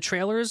up, the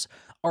trailers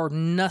are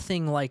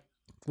nothing like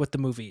what the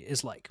movie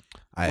is like.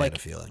 I had a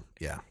feeling.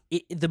 Yeah.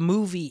 The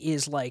movie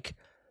is like,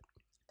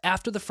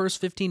 after the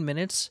first 15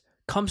 minutes,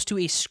 comes to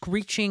a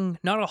screeching,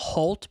 not a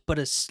halt, but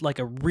like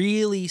a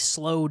really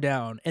slow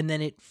down. And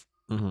then it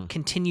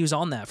continues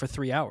on that for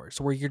 3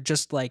 hours, where you're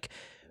just like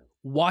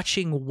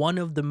watching one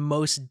of the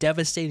most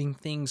devastating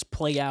things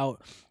play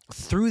out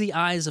through the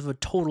eyes of a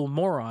total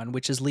moron,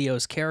 which is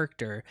Leo's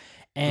character.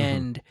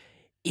 And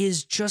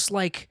is just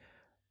like,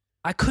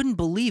 I couldn't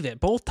believe it.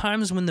 Both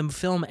times when the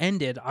film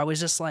ended, I was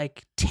just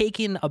like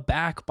taken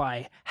aback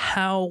by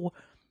how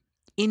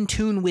in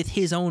tune with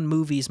his own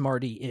movies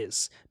Marty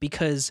is,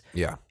 because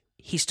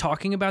he's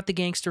talking about the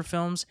gangster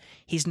films.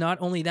 He's not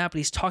only that, but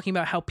he's talking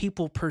about how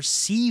people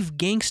perceive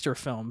gangster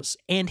films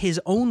and his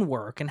own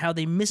work and how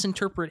they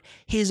misinterpret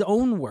his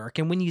own work.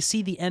 And when you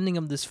see the ending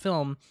of this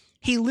film,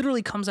 he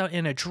literally comes out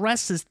and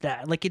addresses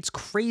that. Like, it's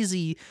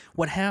crazy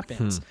what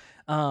happens.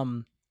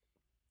 And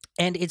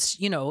it's,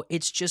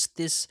 it's just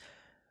this,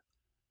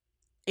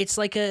 it's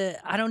like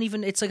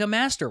it's like a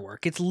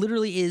masterwork. It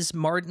literally is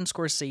Martin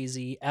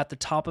Scorsese at the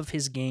top of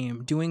his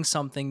game, doing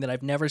something that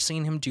I've never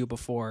seen him do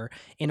before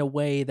in a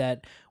way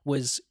that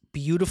was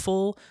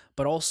beautiful,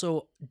 but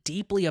also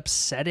deeply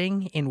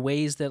upsetting in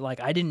ways that,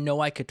 like, I didn't know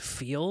I could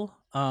feel,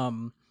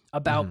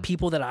 about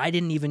people that I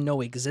didn't even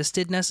know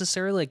existed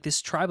necessarily. Like,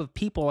 this tribe of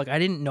people, like, I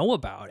didn't know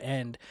about,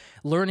 and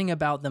learning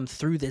about them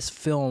through this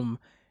film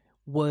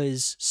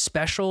was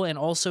special. And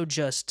also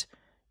just,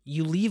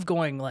 you leave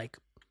going like,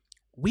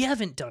 we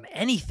haven't done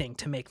anything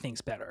to make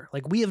things better.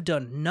 Like, we have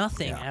done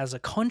nothing as a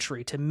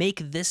country to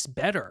make this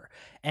better.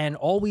 And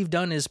all we've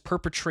done is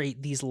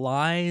perpetrate these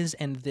lies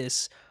and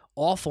this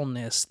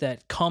awfulness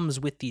that comes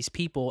with these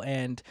people.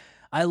 And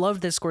I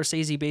love that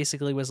Scorsese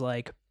basically was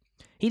like,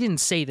 he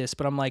didn't say this,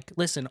 but I'm like,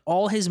 listen,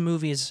 all his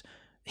movies,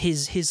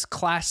 his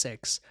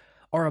classics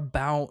are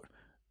about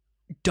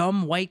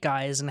dumb white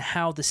guys and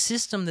how the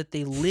system that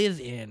they live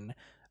in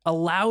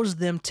allows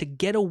them to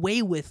get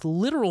away with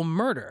literal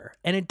murder,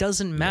 and it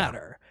doesn't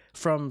matter.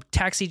 From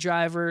Taxi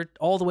Driver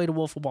all the way to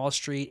Wolf of Wall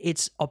Street,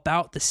 it's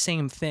about the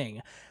same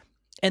thing.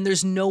 And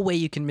there's no way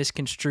you can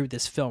misconstrue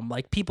this film.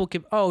 Like, people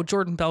can,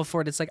 Jordan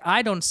Belfort, it's like,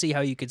 I don't see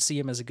how you could see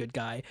him as a good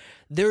guy.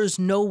 There's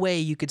no way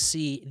you could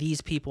see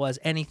these people as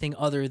anything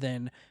other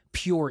than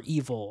pure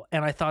evil.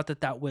 And I thought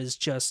that was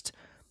just,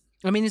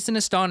 I mean, it's an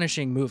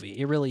astonishing movie.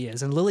 It really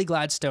is. And Lily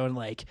Gladstone,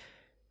 like,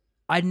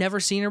 I'd never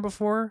seen her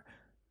before,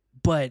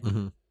 but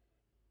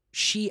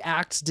she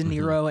acts De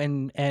Niro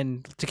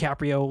and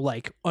DiCaprio,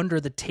 like,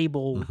 under the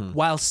table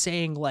while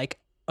saying, like,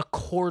 a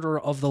quarter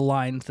of the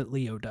lines that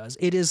Leo does.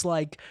 It is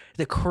like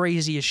the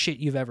craziest shit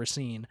you've ever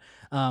seen.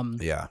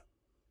 And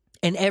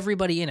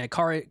everybody in it,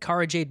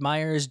 Cara Jade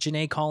Myers,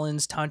 Janae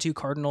Collins, Tantu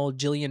Cardinal,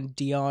 Jillian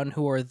Dion,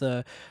 who are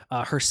the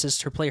her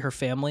sister, play her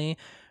family.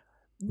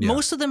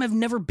 Most of them have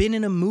never been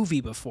in a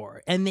movie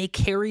before, and they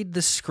carried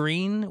the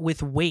screen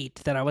with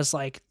weight that I was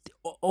like,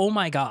 oh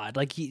my God.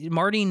 Like,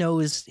 Marty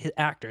knows his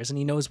actors, and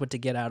he knows what to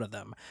get out of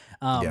them.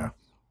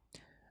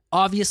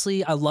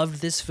 Obviously, I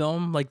loved this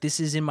film. Like, this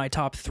is in my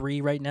top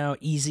 3 right now,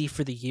 easy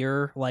for the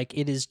year. Like,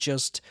 it is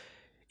just,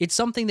 it's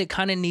something that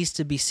kind of needs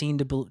to be seen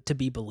to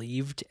be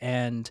believed.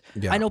 And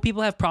I know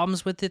people have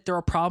problems with it. There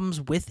are problems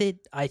with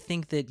it. I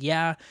think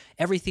that,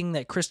 everything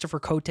that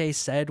Christopher Cote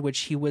said, which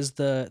he was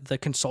the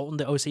consultant,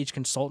 the Osage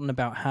consultant,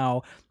 about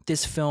how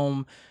this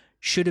film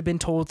should have been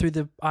told through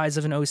the eyes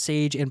of an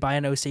Osage and by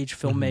an Osage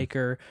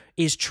filmmaker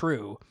is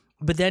true.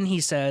 But then he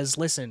says,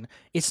 listen,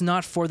 it's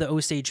not for the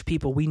Osage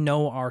people. We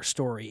know our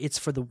story. It's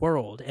for the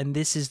world. And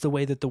this is the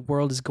way that the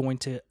world is going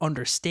to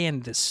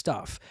understand this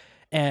stuff.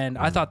 And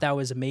I thought that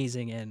was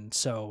amazing. And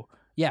so,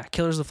 yeah,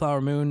 Killers of the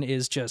Flower Moon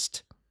is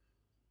just,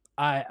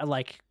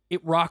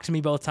 it rocked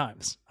me both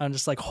times. I'm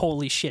just like,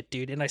 holy shit,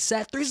 dude. And I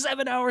sat through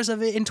 7 hours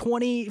of it in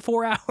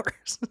 24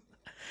 hours.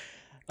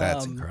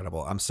 That's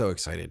incredible. I'm so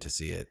excited to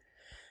see it.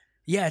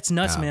 Yeah, it's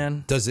nuts,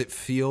 man. Does it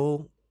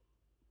feel,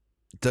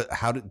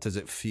 does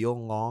it feel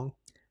long?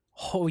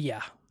 Oh,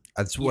 yeah.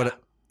 That's what,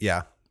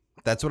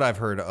 that's what I've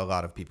heard a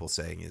lot of people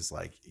saying is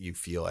like, you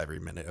feel every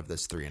minute of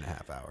this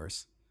 3.5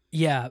 hours.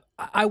 Yeah,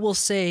 I will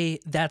say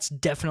that's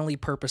definitely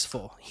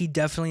purposeful. He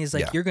definitely is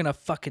like, you're going to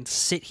fucking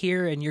sit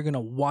here and you're going to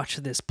watch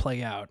this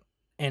play out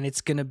and it's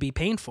going to be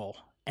painful.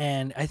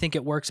 And I think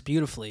it works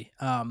beautifully.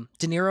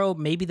 De Niro,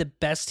 maybe the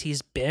best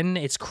he's been.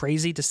 It's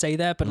crazy to say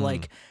that, but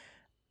like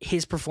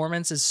his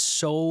performance is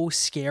so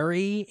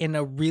scary in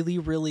a really,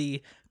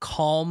 really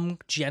calm,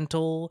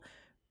 gentle,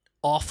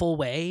 awful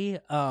way.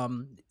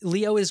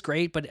 Leo is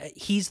great, but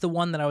he's the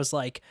one that I was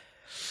like,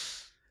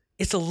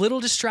 it's a little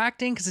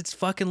distracting because it's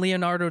fucking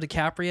Leonardo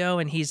DiCaprio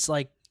and he's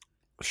like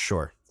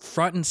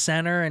front and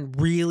center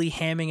and really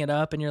hamming it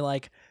up. And you're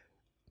like,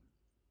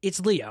 it's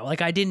Leo.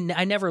 Like I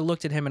never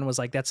looked at him and was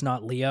like, that's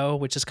not Leo,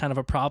 which is kind of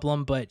a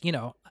problem. But you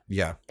know,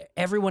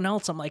 everyone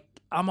else, I'm like,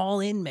 I'm all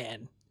in,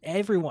 man.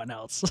 Everyone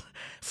else.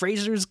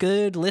 Fraser's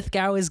good.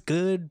 Lithgow is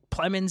good.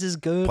 Plemons is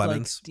good.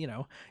 Like, you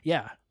know,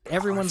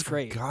 everyone's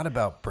great. I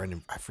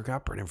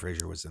forgot Brendan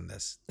Fraser was in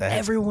this.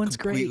 Everyone's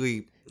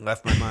completely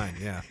left my mind.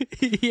 Yeah.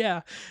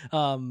 Yeah.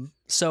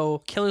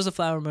 So Killers of the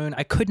Flower Moon,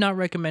 I could not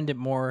recommend it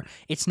more.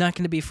 It's not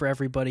going to be for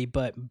everybody,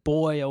 but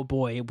boy, oh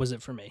boy, was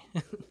it for me.